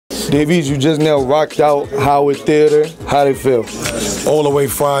Davies, you just now rocked out Howard Theater. How'd it feel? All the way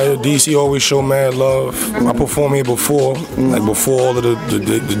fire. DC always show mad love. I performed here before, like before all of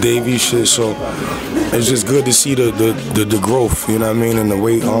the Davies shit. So it's just good to see the growth. You know what I mean? And the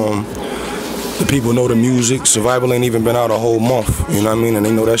way the people know the music. Survival ain't even been out a whole month. You know what I mean? And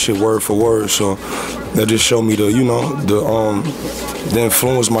they know that shit word for word. So that just showed me the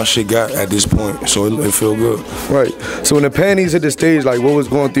influence my shit got at this point. So it feel good. Right. So when the panties hit the stage, like what was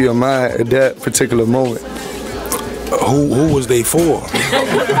going through your mind at that particular moment? Who was they for?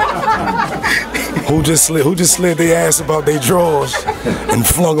 who just slid their ass about their drawers and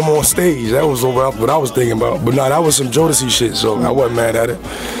flung them on stage? That was what I was thinking about. But nah, that was some Jodeci shit, so I wasn't mad at it.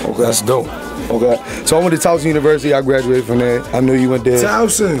 Okay. That's dope. Okay. So I went to Towson University. I graduated from there. I knew you went there.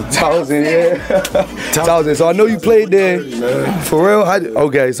 Towson, yeah. Towson. So I know you played there. For real?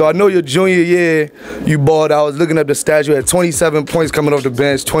 Okay. So I know your junior year, you balled. I was looking up the stats. You had 27 points coming off the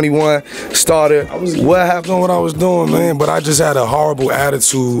bench, 21 starter. What happened? Doing what I was doing, man. But I just had a horrible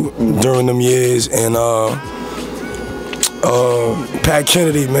attitude during them years, and Pat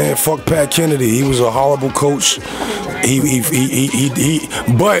Kennedy, man, fuck Pat Kennedy. He was a horrible coach.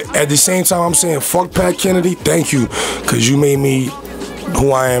 But at the same time, I'm saying fuck Pat Kennedy. Thank you, cause you made me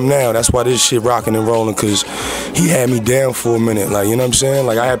who I am now. That's why this shit rocking and rolling, cause he had me down for a minute. Like, you know what I'm saying?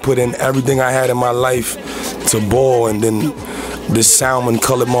 Like, I had put in everything I had in my life to ball, and then this salmon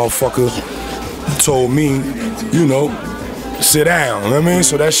colored motherfucker told me, you know, sit down. You know what I mean?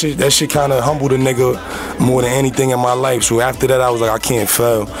 So that shit kind of humbled a nigga more than anything in my life. So after that, I was like, I can't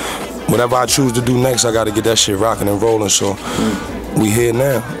fail. Whatever I choose to do next, I gotta get that shit rocking and rolling. So we here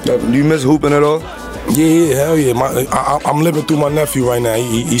now. Do you miss hooping at all? Yeah, hell yeah. I'm living through my nephew right now.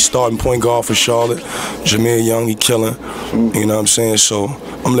 He's starting point guard for Charlotte. Jameer Young, he killing. You know what I'm saying? So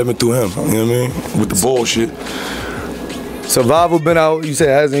I'm living through him. You know what I mean? With the bullshit. Survival been out, you said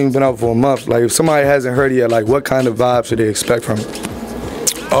it hasn't even been out for a month. Like, if somebody hasn't heard it yet, like, what kind of vibe should they expect from it?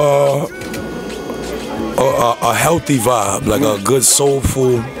 A healthy vibe, like a good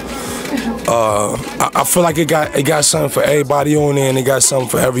soulful. I feel like it got something for everybody on there, and it got something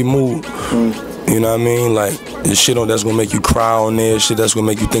for every mood. You know what I mean? Like, the shit that's gonna make you cry on there, shit that's gonna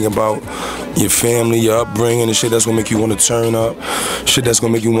make you think about your family, your upbringing, and shit that's gonna make you want to turn up, shit that's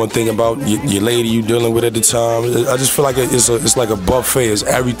gonna make you want to think about your lady you dealing with at the time. I just feel like it's like a buffet. It's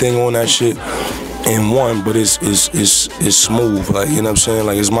everything on that shit in one, but it's smooth. Like, you know what I'm saying?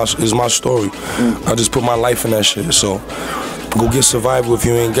 Like, it's my story. I just put my life in that shit. So go get Survival if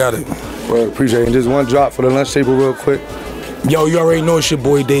you ain't got it. Well, appreciate it. And just one drop for the lunch table real quick. Yo, you already know it's your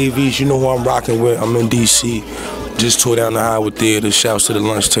boy Davies. You know who I'm rocking with. I'm in DC. Just tore down the Howard Theater. Shouts to the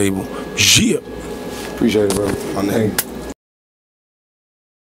lunch table. Yeah. Appreciate it, bro. My name.